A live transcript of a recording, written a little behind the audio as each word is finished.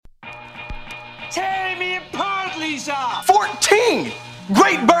Tear me apart, Lisa! 14!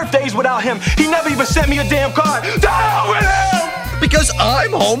 Great birthdays without him. He never even sent me a damn card. The hell with him! Because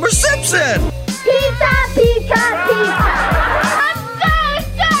I'm Homer Simpson! Pizza, pizza, pizza! I'm so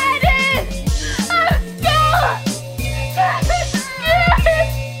excited! I'm so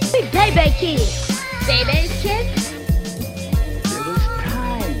scared! Baby kids! Baby kids? It was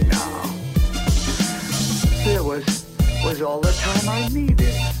time now. There was all the time I needed.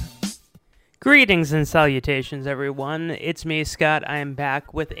 Greetings and salutations, everyone. It's me, Scott. I am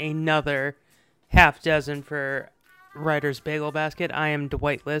back with another half dozen for Writer's Bagel Basket. I am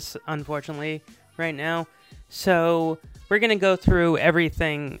Dwightless, unfortunately, right now. So, we're going to go through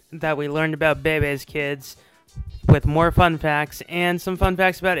everything that we learned about Bebe's Kids with more fun facts and some fun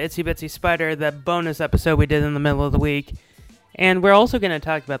facts about Itsy Bitsy Spider, that bonus episode we did in the middle of the week. And we're also going to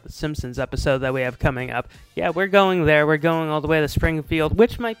talk about the Simpsons episode that we have coming up. Yeah, we're going there. We're going all the way to Springfield,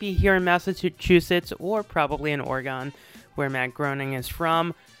 which might be here in Massachusetts or probably in Oregon, where Matt Groening is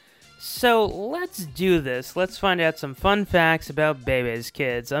from. So let's do this. Let's find out some fun facts about Bebe's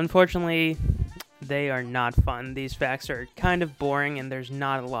Kids. Unfortunately, they are not fun. These facts are kind of boring, and there's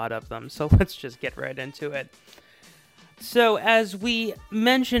not a lot of them. So let's just get right into it. So as we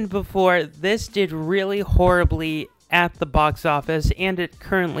mentioned before, this did really horribly at the box office, and it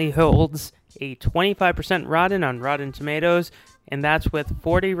currently holds a 25% Rotten on Rotten Tomatoes, and that's with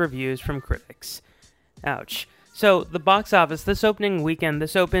 40 reviews from critics. Ouch. So, the box office, this opening weekend,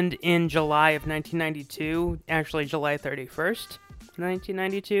 this opened in July of 1992, actually July 31st,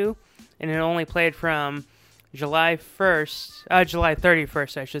 1992, and it only played from July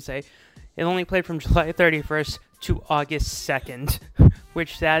 31st, I should say. It only played from July 31st to August 2nd,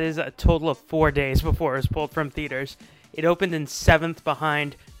 which that is a total of 4 days before it was pulled from theaters. It opened in 7th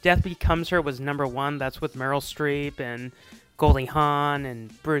behind Death Becomes Her was number 1. That's with Meryl Streep and Goldie Hawn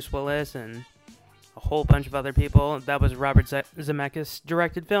and Bruce Willis and a whole bunch of other people. That was Robert Zemeckis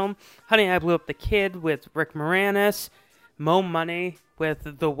directed film. Honey, I Blew Up the Kid with Rick Moranis. Mo Money with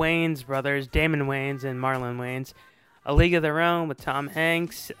the Wayans brothers, Damon Wayans and Marlon Wayans. A League of Their Own with Tom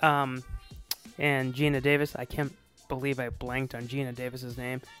Hanks and Gina Davis. I can't believe I blanked on Gina Davis's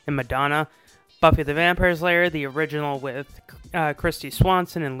name. And Madonna. Buffy the Vampire Slayer, the original with Christy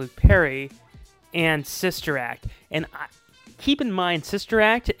Swanson and Luke Perry. And Sister Act. And keep in mind, Sister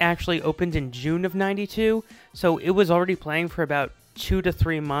Act actually opened in June of 92. So it was already playing for about 2 to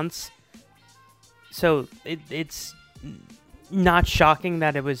 3 months. So it's not shocking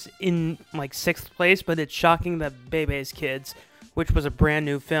that it was in like 6th place, but it's shocking that Bebe's Kids, which was a brand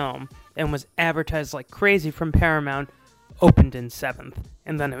new film and was advertised like crazy from Paramount, opened in 7th,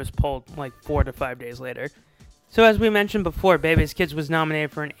 and then it was pulled like 4 to 5 days later. So as we mentioned before, Bebe's Kids was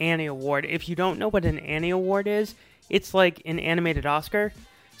nominated for an Annie Award. If you don't know what an Annie Award is, it's like an animated Oscar.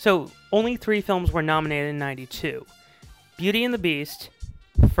 So only 3 films were nominated in 92. Beauty and the Beast,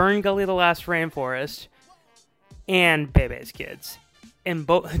 Fern Gully the Last Rainforest, and Bebe's Kids. And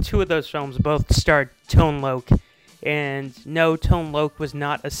 2 of those films both starred Tone Loc. And no, Tone Loc was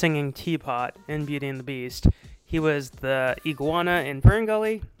not a singing teapot in Beauty and the Beast. He was the iguana in Fern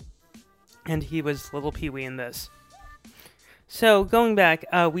Gully, and he was Little Pee-wee in this. So, going back,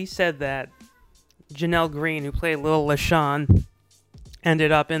 we said that Janelle Green, who played Little LaShawn,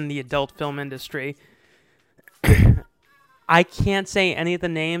 ended up in the adult film industry. I can't say any of the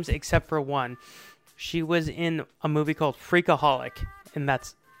names except for one. She was in a movie called Freakaholic, and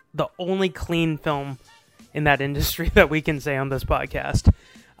that's the only clean film in that industry that we can say on this podcast.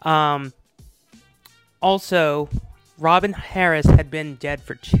 Also, Robin Harris had been dead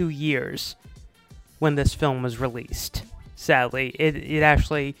for 2 years when this film was released. Sadly, it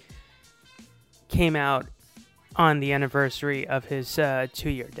actually came out on the anniversary of his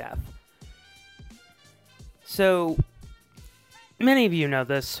 2-year death. So, many of you know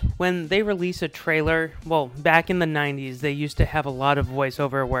this. When they release a trailer, well, back in the 90s, they used to have a lot of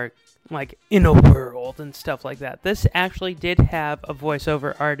voiceover work, like In a World and stuff like that. This actually did have a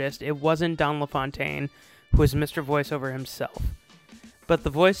voiceover artist. It wasn't Don LaFontaine, who was Mr. Voiceover himself. But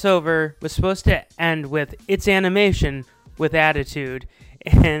the voiceover was supposed to end with, "It's animation with attitude,"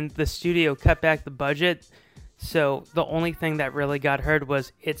 and the studio cut back the budget, so the only thing that really got heard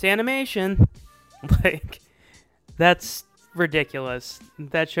was, "It's animation." Like, that's ridiculous.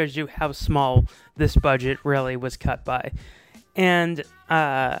 That shows you how small this budget really was cut by. And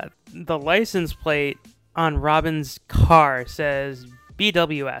the license plate on Robin's car says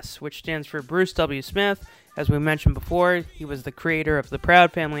BWS, which stands for Bruce W. Smith. As we mentioned before, he was the creator of the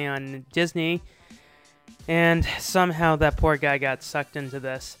Proud Family on Disney. And somehow that poor guy got sucked into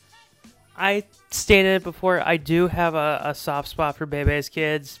this. I stated it before, I do have a soft spot for Bebe's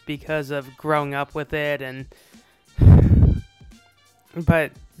Kids because of growing up with it,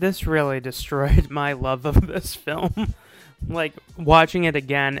 but this really destroyed my love of this film. Like, watching it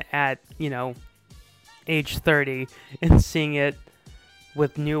again at, age 30 and seeing it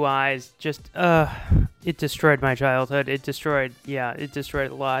with new eyes, just, it destroyed my childhood. It destroyed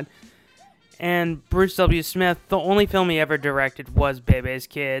a lot. And Bruce W. Smith, the only film he ever directed was Bebe's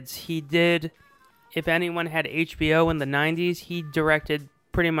Kids. He did, if anyone had HBO in the 90s, he directed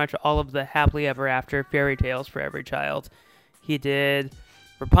pretty much all of the happily ever after fairy tales for every child. He did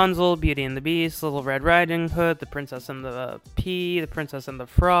Rapunzel, Beauty and the Beast, Little Red Riding Hood, The Princess and the Pea, The Princess and the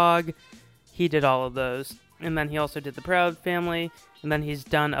Frog. He did all of those. And then he also did The Proud Family, and then he's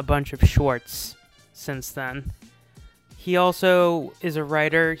done a bunch of shorts since then. He also is a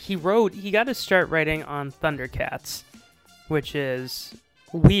writer. He got to start writing on Thundercats, which is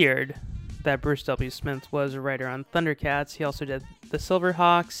weird that Bruce W. Smith was a writer on Thundercats. He also did The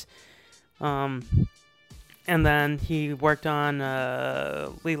Silverhawks, and then he worked on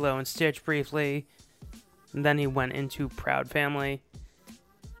Lilo and Stitch briefly, and then he went into Proud Family.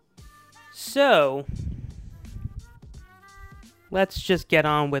 So, let's just get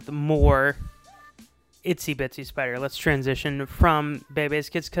on with more Itsy Bitsy Spider. Let's transition from Bebe's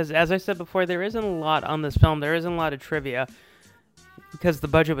Kids, because as I said before, there isn't a lot on this film. There isn't a lot of trivia, because the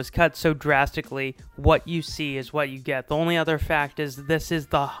budget was cut so drastically. What you see is what you get. The only other fact is this is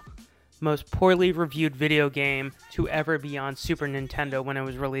the most poorly reviewed video game to ever be on Super Nintendo when it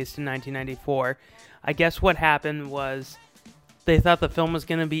was released in 1994. I guess what happened was they thought the film was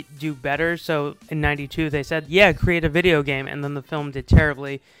going to do better, so in 92 they said, yeah, create a video game, and then the film did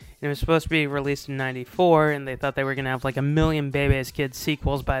terribly. And it was supposed to be released in 94, and they thought they were going to have like a million Bebe's Kids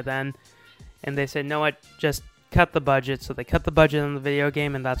sequels by then. And they said, no, what, just cut the budget. So they cut the budget on the video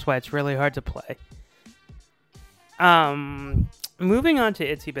game, and that's why it's really hard to play. Moving on to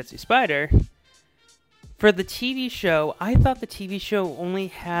Itsy Bitsy Spider. For the TV show, I thought the TV show only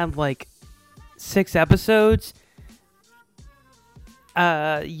had like 6 episodes.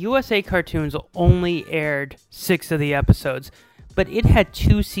 USA Cartoons only aired 6 of the episodes, but it had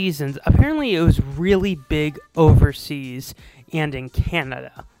 2 seasons. Apparently, it was really big overseas and in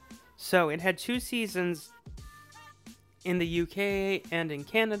Canada. So it had 2 seasons in the UK and in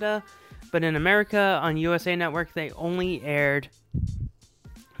Canada, but in America, on USA Network, they only aired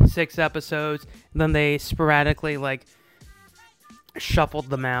 6 episodes. And then they sporadically, shuffled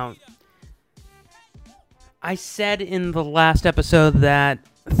them out. I said in the last episode that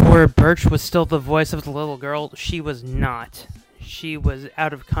Thora Birch was still the voice of the little girl. She was not. She was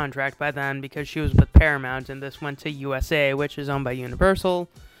out of contract by then because she was with Paramount, and this went to USA, which is owned by Universal.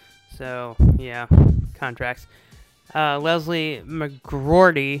 So, yeah, contracts. Leslie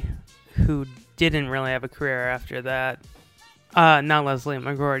McGroarty, who didn't really have a career after that. Not Leslie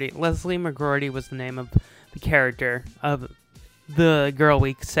McGroarty. Leslie McGroarty was the name of the character of the girl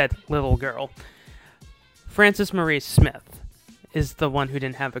we said little girl. Frances Marie Smith is the one who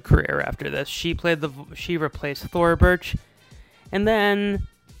didn't have a career after this. She replaced Thora Birch. And then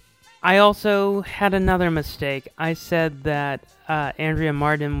I also had another mistake. I said that Andrea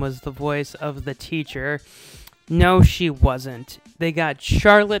Martin was the voice of the teacher. No, she wasn't. They got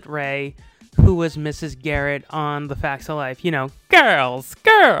Charlotte Rae, who was Mrs. Garrett on The Facts of Life. Girls!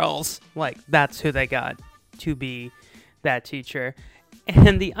 That's who they got to be that teacher.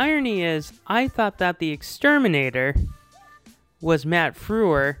 And the irony is, I thought that the Exterminator was Matt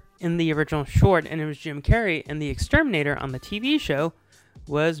Frewer in the original short, and it was Jim Carrey, and the Exterminator on the TV show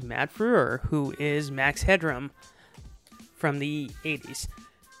was Matt Frewer, who is Max Headroom from the 80s.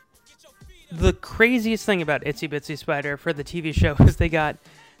 The craziest thing about Itsy Bitsy Spider for the TV show is they got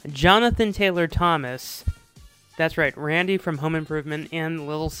Jonathan Taylor Thomas, that's right, Randy from Home Improvement, and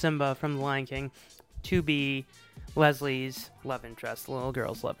Little Simba from The Lion King, to be Leslie's love interest, the little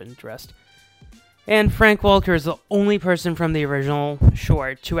girl's love interest. And Frank Welker is the only person from the original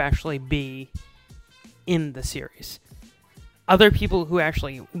short to actually be in the series. Other people who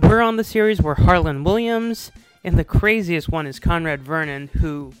actually were on the series were Harlan Williams, and the craziest one is Conrad Vernon,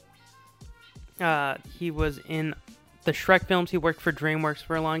 who he was in the Shrek films. He worked for DreamWorks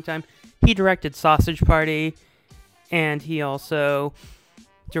for a long time. He directed Sausage Party, and he also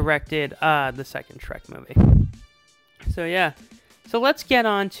directed the second Shrek movie. So yeah, so let's get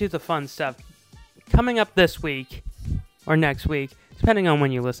on to the fun stuff. Coming up this week, or next week, depending on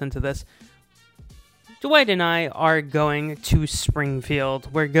when you listen to this, Dwight and I are going to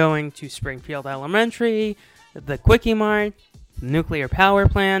Springfield. We're going to Springfield Elementary, the Quickie Mart, the nuclear power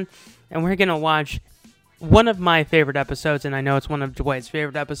plant, and we're going to watch one of my favorite episodes, and I know it's one of Dwight's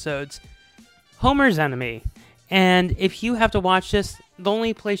favorite episodes, Homer's Enemy. And if you have to watch this, the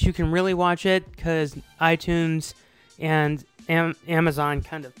only place you can really watch it, because iTunes and Amazon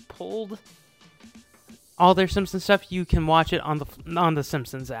kind of pulled all their Simpsons stuff, you can watch it on the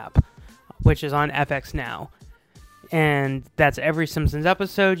Simpsons app, which is on FX Now. And that's every Simpsons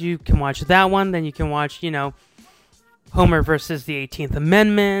episode. You can watch that one. Then you can watch, Homer versus the 18th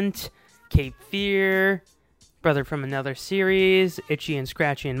Amendment, Cape Fear, Brother from Another Series, Itchy and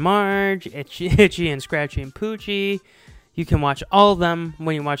Scratchy and Marge, Itchy and Scratchy and Poochie. You can watch all of them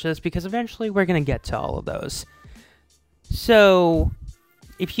when you watch this, because eventually we're going to get to all of those. So,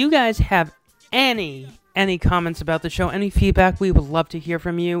 if you guys have any comments about the show, any feedback, we would love to hear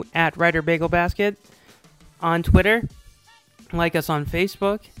from you at Writer Bagel Basket on Twitter. Like us on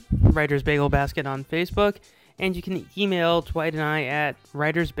Facebook, Writers Bagel Basket on Facebook. And you can email Dwight and I at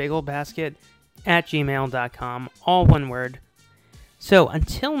writersbagelbasket@gmail.com, all one word. So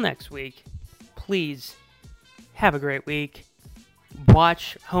until next week, please have a great week.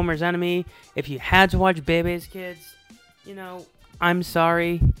 Watch Homer's Enemy. If you had to watch Bebe's Kids, I'm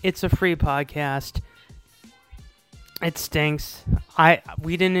sorry. It's a free podcast. It stinks.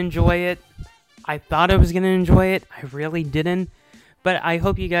 We didn't enjoy it. I thought I was going to enjoy it. I really didn't. But I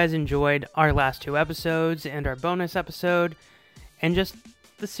hope you guys enjoyed our last 2 episodes and our bonus episode and just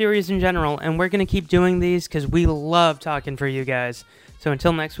the series in general. And we're going to keep doing these because we love talking for you guys. So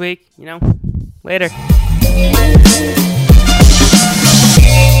until next week, later.